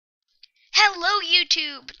Hello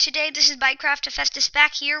YouTube! Today this is Minecraft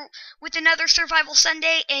back here with another Survival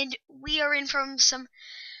Sunday, and we are in from some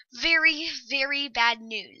very, very bad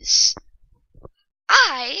news.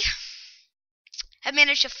 I have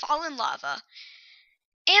managed to fall in lava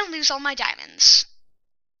and lose all my diamonds.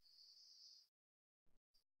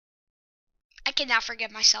 I cannot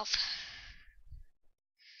forgive myself.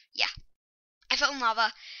 Yeah, I fell in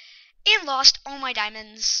lava and lost all my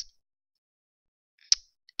diamonds.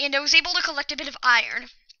 And I was able to collect a bit of iron,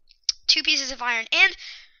 2 pieces of iron, and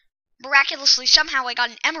miraculously somehow I got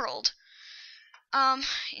an emerald. And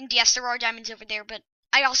yes, there are diamonds over there, but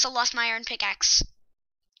I also lost my iron pickaxe.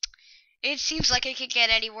 It seems like it could get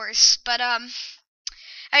any worse, but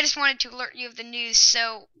I just wanted to alert you of the news,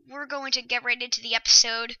 so we're going to get right into the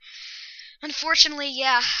episode. Unfortunately,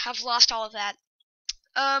 yeah, I've lost all of that.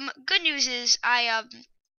 Good news is I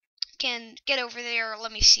can get over there.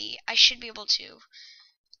 Let me see. I should be able to.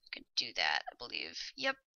 Could do that, I believe.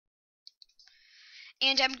 Yep.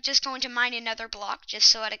 And I'm just going to mine another block just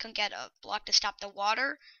so that I can get a block to stop the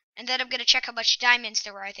water. And then I'm going to check how much diamonds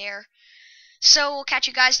there are there. So we'll catch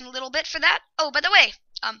you guys in a little bit for that. Oh, by the way,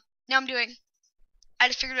 now I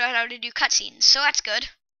just figured out how to do cutscenes, so that's good.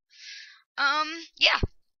 Yeah.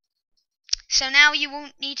 So now you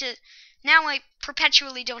won't need to, now I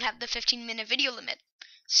perpetually don't have the 15-minute video limit.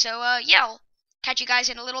 So, yeah, I'll catch you guys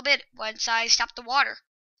in a little bit once I stop the water.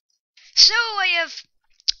 So I have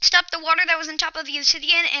stopped the water that was on top of the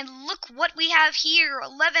obsidian, and look what we have here,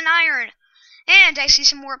 11 iron. And I see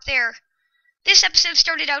some more up there. This episode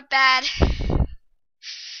started out bad,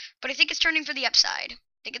 but I think it's turning for the upside.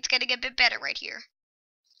 I think it's getting a bit better right here.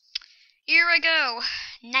 Here I go.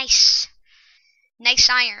 Nice. Nice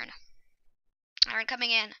iron. Iron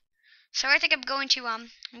coming in. So I think I'm going to, I'm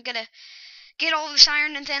gonna get all this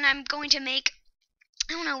iron, and then I'm going to make,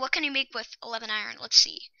 I don't know, what can you make with 11 iron? Let's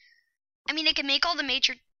see. I mean, I can make all the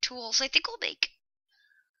major tools. I think I'll make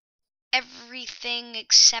everything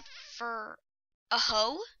except for a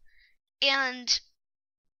hoe and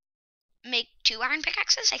make 2 iron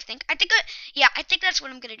pickaxes, I think. I think that's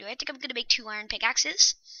what I'm going to do. I think I'm going to make 2 iron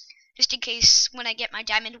pickaxes just in case when I get my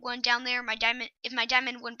diamond one down there, if my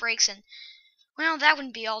diamond one breaks, and well, that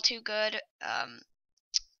wouldn't be all too good.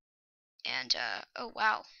 Oh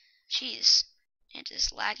wow. Jeez. It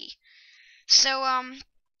is laggy. So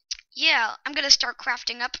yeah, I'm gonna start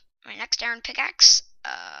crafting up my next iron pickaxe.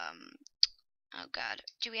 Oh god,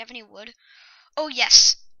 do we have any wood? Oh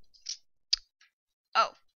yes.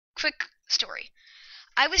 Oh, quick story.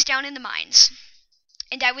 I was down in the mines,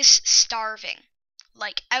 and I was starving.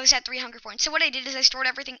 Like, I was at 3 hunger points. So what I did is I stored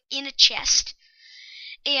everything in a chest,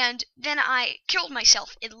 and then I killed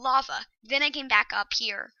myself in lava. Then I came back up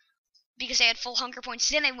here because I had full hunger points.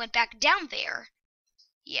 Then I went back down there.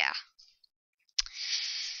 Yeah.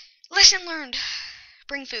 Lesson learned.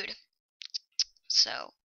 Bring food.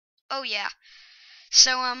 So, oh yeah.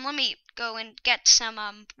 So, let me go and get some,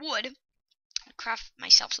 wood. Craft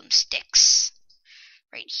myself some sticks.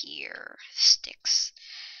 Right here. Sticks.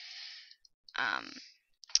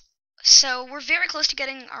 So we're very close to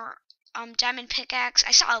getting our, diamond pickaxe.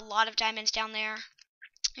 I saw a lot of diamonds down there.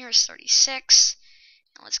 Here's 36.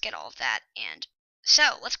 Now let's get all of that. And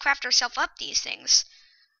so, let's craft ourselves up these things.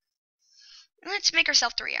 Let's make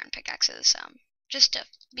ourselves 3 iron pickaxes, just to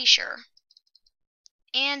be sure.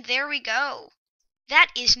 And there we go.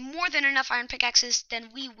 That is more than enough iron pickaxes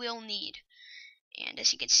than we will need. And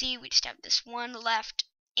as you can see, we just have this one left.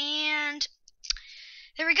 And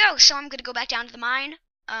there we go. So I'm going to go back down to the mine,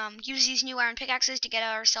 use these new iron pickaxes to get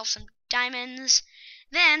ourselves some diamonds.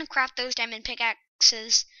 Then craft those diamond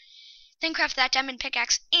pickaxes. Then craft that diamond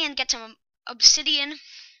pickaxe and get some obsidian.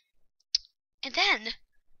 And then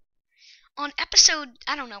on episode,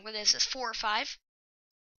 I don't know what is this, 4 or 5,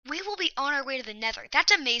 we will be on our way to the nether.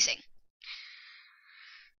 That's amazing.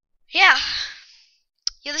 Yeah.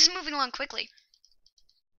 Yeah, this is moving along quickly.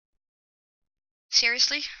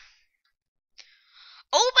 Seriously?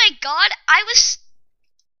 Oh my god, I was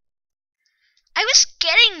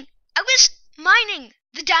mining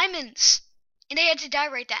the diamonds, and I had to die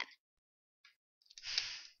right then.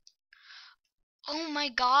 Oh my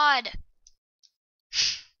god.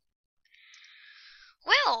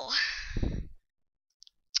 Well,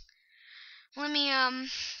 let me, I'm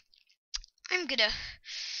gonna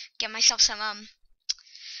get myself some,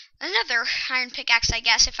 another iron pickaxe, I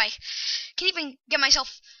guess, if I can even get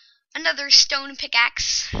myself another stone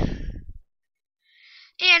pickaxe.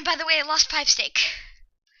 And by the way, I lost 5 steak.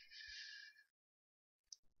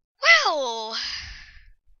 Well,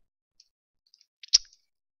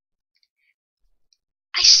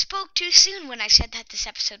 I spoke too soon when I said that this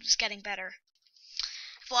episode was getting better.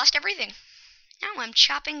 I've lost everything. Now I'm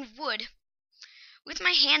chopping wood with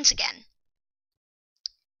my hands again.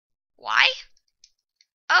 Why?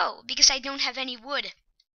 Oh, because I don't have any wood.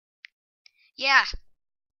 Yeah.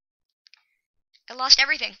 I lost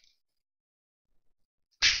everything.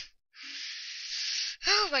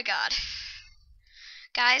 Oh my god.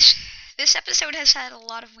 Guys, this episode has had a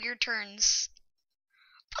lot of weird turns.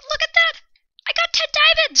 But look at that! I got 10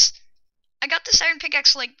 diamonds! I got this iron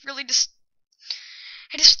pickaxe, like, really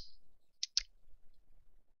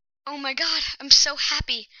oh my god, I'm so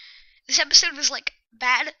happy. This episode was, like,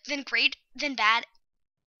 bad, then great, then bad,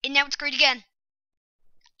 and now it's great again.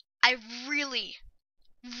 I really,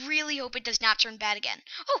 really hope it does not turn bad again.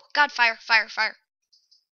 Oh, god, fire.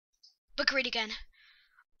 But great again.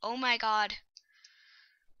 Oh my god.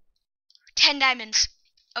 10 diamonds.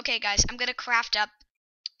 Okay, guys, I'm gonna craft up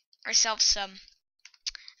ourselves some.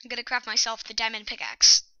 I'm gonna craft myself the diamond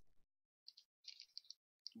pickaxe.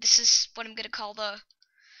 This is what I'm gonna call the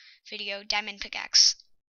video, diamond pickaxe.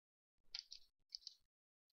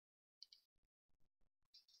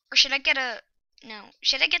 Or should I get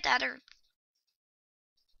should I get that or...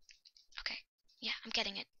 Okay, yeah, I'm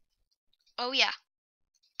getting it. Oh yeah,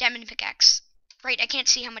 diamond pickaxe. Right, I can't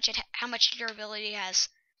see how much durability it has.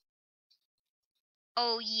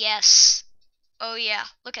 Oh yes. Oh yeah,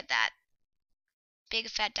 look at that. Big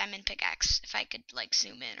fat diamond pickaxe. If I could like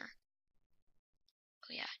zoom in or... Oh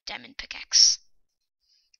yeah, diamond pickaxe.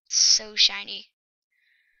 So shiny.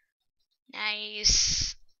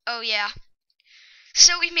 Nice. Oh yeah.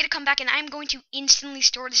 So we've made a comeback, and I'm going to instantly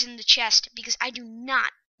store this in the chest because I do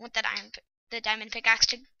not want the diamond pickaxe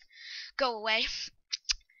to go away.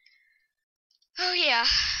 Oh yeah.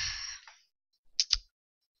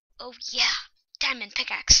 Oh yeah, diamond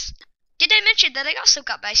pickaxe. Did I mention that I also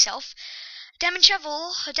got myself a diamond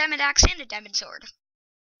shovel, a diamond axe, and a diamond sword?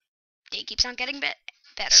 It keeps on getting better.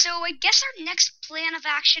 So I guess our next plan of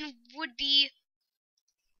action would be,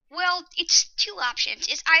 well, it's two options.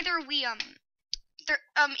 It's either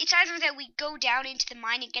that we go down into the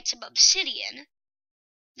mine and get some obsidian,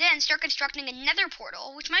 then start constructing a nether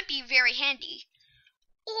portal, which might be very handy.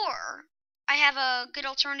 Or I have a good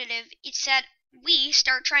alternative. It's that we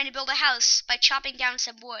start trying to build a house by chopping down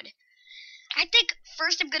some wood. I think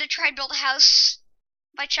first I'm going to try and build a house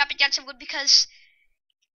by chopping down some wood because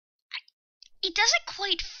it doesn't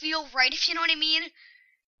quite feel right, if you know what I mean,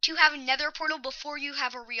 to have a nether portal before you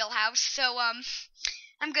have a real house. So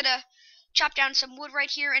I'm going to chop down some wood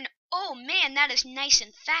right here, and oh man, that is nice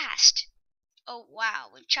and fast. Oh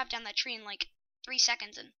wow, we chopped down that tree in like 3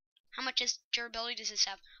 seconds, and how much durability does this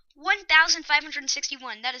have?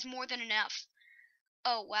 1,561, that is more than enough.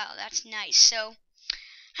 Oh wow, that's nice. So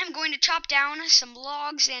I'm going to chop down some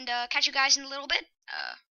logs and catch you guys in a little bit.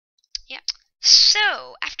 Yeah.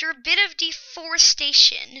 So, after a bit of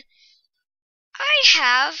deforestation, I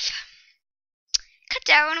have cut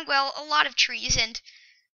down, well, a lot of trees and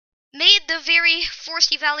made the very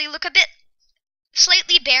foresty valley look a bit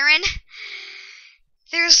slightly barren.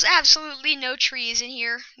 There's absolutely no trees in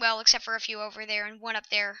here, well, except for a few over there and one up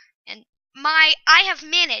there. And I have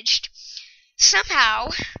managed somehow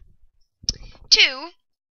to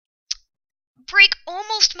break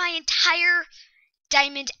almost my entire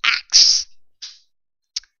diamond axe.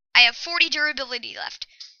 I have 40 durability left,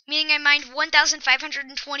 meaning I mined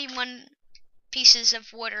 1,521 pieces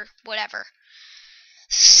of wood or whatever.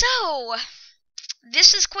 So,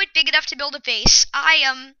 this is quite big enough to build a base.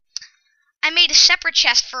 I made a separate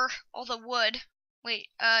chest for all the wood.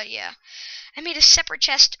 Yeah. I made a separate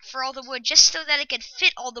chest for all the wood just so that it could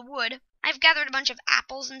fit all the wood. I've gathered a bunch of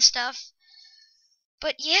apples and stuff.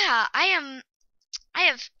 But yeah, I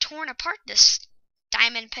have torn apart this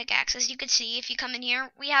diamond pickaxe. As you can see, if you come in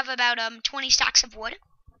here, we have about 20 stacks of wood.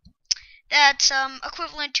 That's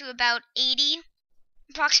equivalent to about 80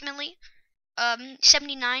 approximately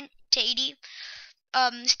 79 to 80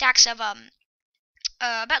 stacks of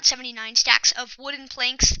about 79 stacks of wooden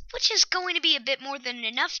planks, which is going to be a bit more than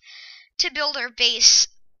enough to build our base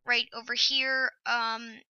right over here. I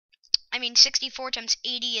mean 64 times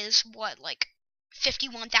 80 is what, like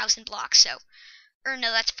 51,000 blocks, so, or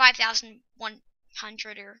no, that's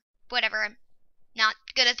 5,100 or whatever. I'm not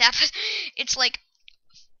good at that, but it's like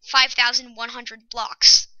 5,100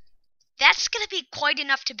 blocks. That's gonna be quite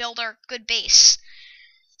enough to build our good base.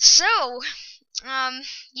 So,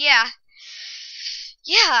 yeah.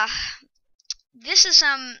 This is,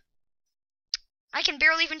 I can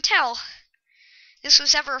barely even tell this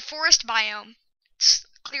was ever a forest biome. It's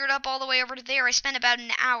cleared up all the way over to there. I spent about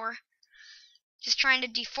an hour just trying to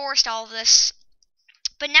deforest all of this.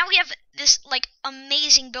 But now we have this, like,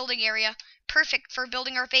 amazing building area, perfect for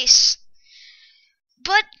building our base.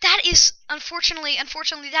 But that that is, unfortunately,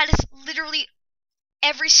 that is literally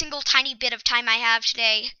every single tiny bit of time I have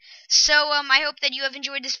today. So, I hope that you have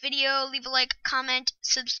enjoyed this video. Leave a like, comment,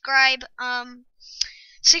 subscribe,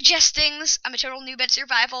 suggest things. I'm a total noob at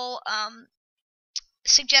survival.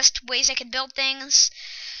 Suggest ways I can build things.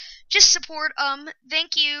 Just support.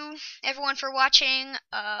 Thank you, everyone, for watching,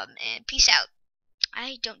 and peace out.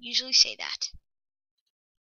 I don't usually say that.